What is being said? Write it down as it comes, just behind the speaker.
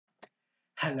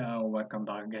Hello, welcome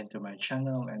back again to my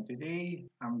channel, and today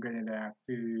I'm gonna react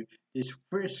to this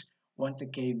first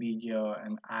 1K video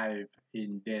and I've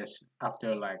in this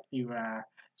afterlife era.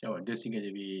 So this is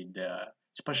gonna be the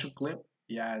special clip,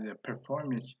 yeah, the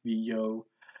performance video.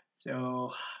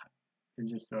 So let's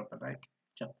just drop a like,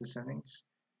 check the settings,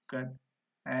 good,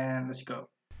 and let's go.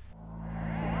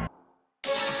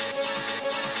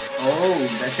 Oh,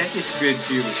 the set is good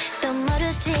too.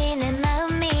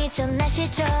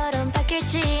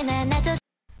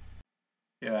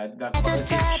 Yeah, the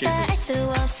quality is shitty.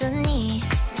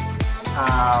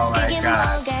 Oh my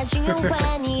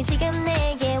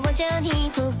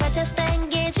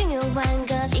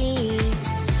god.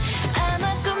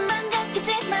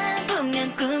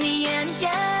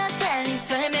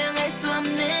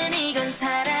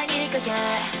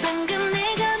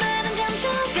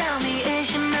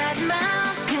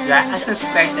 Yeah, I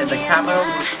suspect that the camera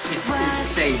looks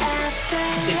insane.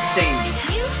 Insane.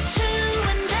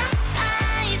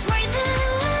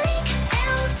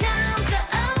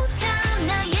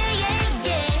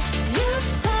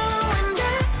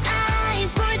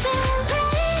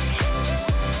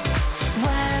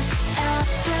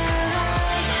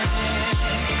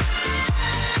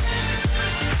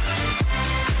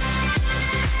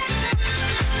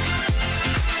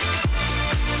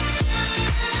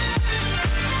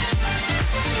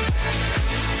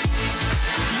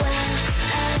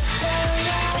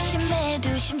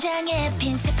 심장에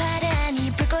핀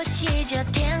새파란이 불꽃이죠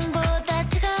태양보다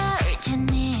뜨거울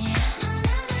테니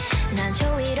난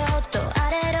저 위로 또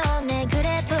아래로 내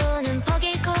그래프는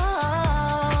포기고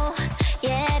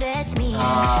Yeah that's me 두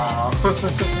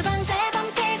번 세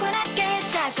번 피곤하게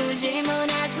자꾸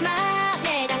질문하지 마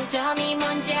내 장점이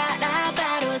뭔지 알아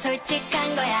바로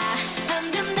솔직한 거야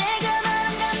방금 내가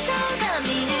말한 감정감이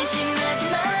의심하지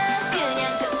마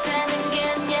그냥 좋다는 게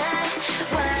아니야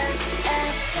Once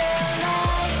after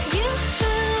life You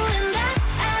and I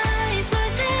is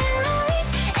more than life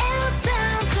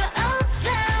L-town to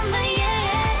O-town but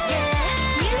yeah,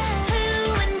 yeah You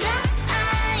and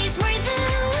I is more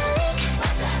than like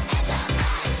What's after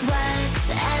life?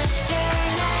 What's after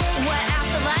life? What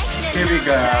after life? Here we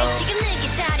go. 지금 내게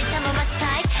짜릿함을 마치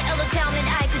타입 L-town and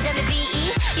I 그 다음에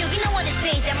BE 여기 no one is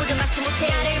space 아무도 막지 못해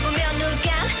나를 보면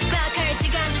누가 박할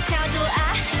시간조차도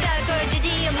아까울 걸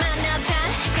드디어 만나봐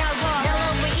가워 날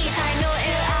love with it I know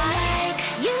it like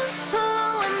You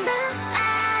and I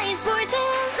is more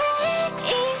than like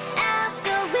it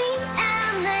outgoing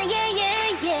I'm not yeah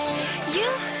yeah yeah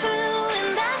You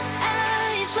and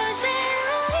I is more than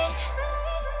like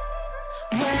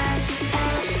What's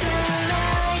after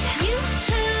life You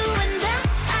and I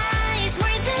is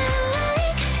more than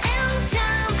like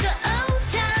L-town to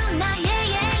O-town not yeah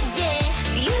yeah yeah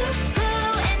You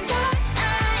and I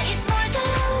is more than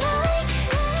like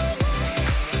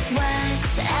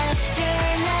What's after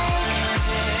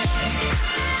life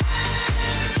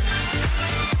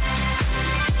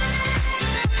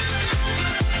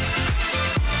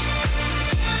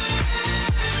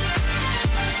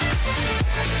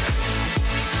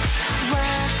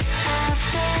What's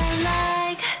after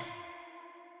like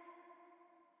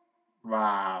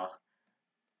Wow.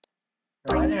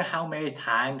 I wonder how many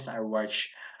times I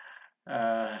watch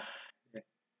uh,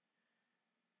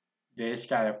 this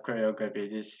kind of choreography,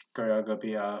 this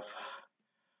choreography of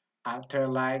after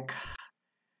like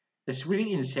it's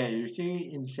really insane. It's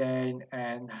really insane,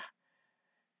 and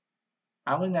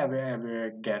I will never ever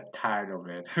get tired of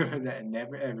it. I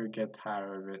never ever get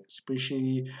tired of it,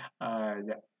 especially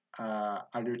the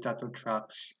other title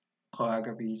tracks,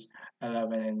 choreographies,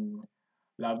 11 and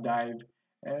Love Dive.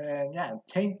 And yeah,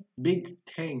 big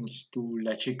thanks to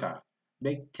La Chica.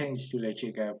 Big thanks to La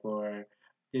Chica for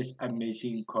this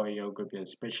amazing choreography,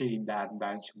 especially that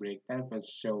dance break. That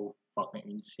was so fucking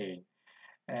insane.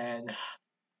 And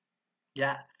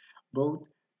yeah, both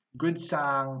good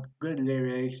song, good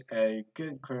lyrics, and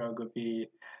good choreography.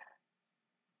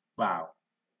 Wow,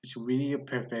 it's really a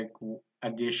perfect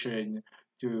addition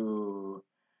to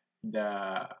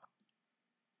the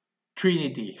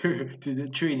Trinity, to the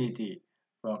Trinity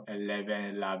from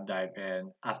 11 Love Dive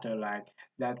and Afterlife.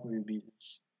 That will be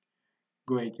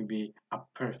going to be a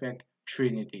perfect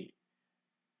Trinity.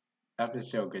 That was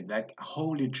so good, like a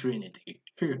holy Trinity,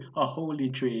 a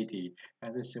holy Trinity.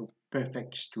 That was a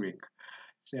perfect streak.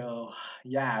 So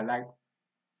yeah, like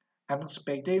I'm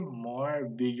expecting more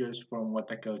videos from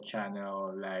Watakil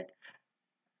channel, like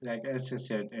as I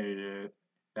said earlier,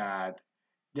 that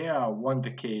they are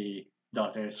 1K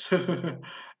daughters.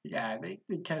 Yeah, they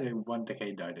kind of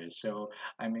 1K daughters. So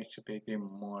I'm expecting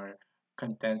more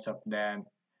contents of them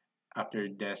after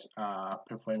this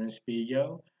performance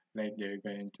video. Like they're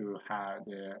going to have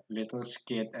the little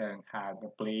skit and have the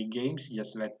play games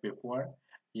just like before.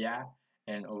 Yeah.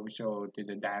 And also to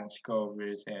the dance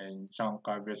covers and song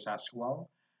covers as well.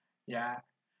 Yeah.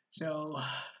 So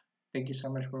thank you so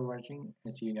much for watching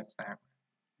and see you next time.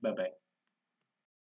 Bye bye.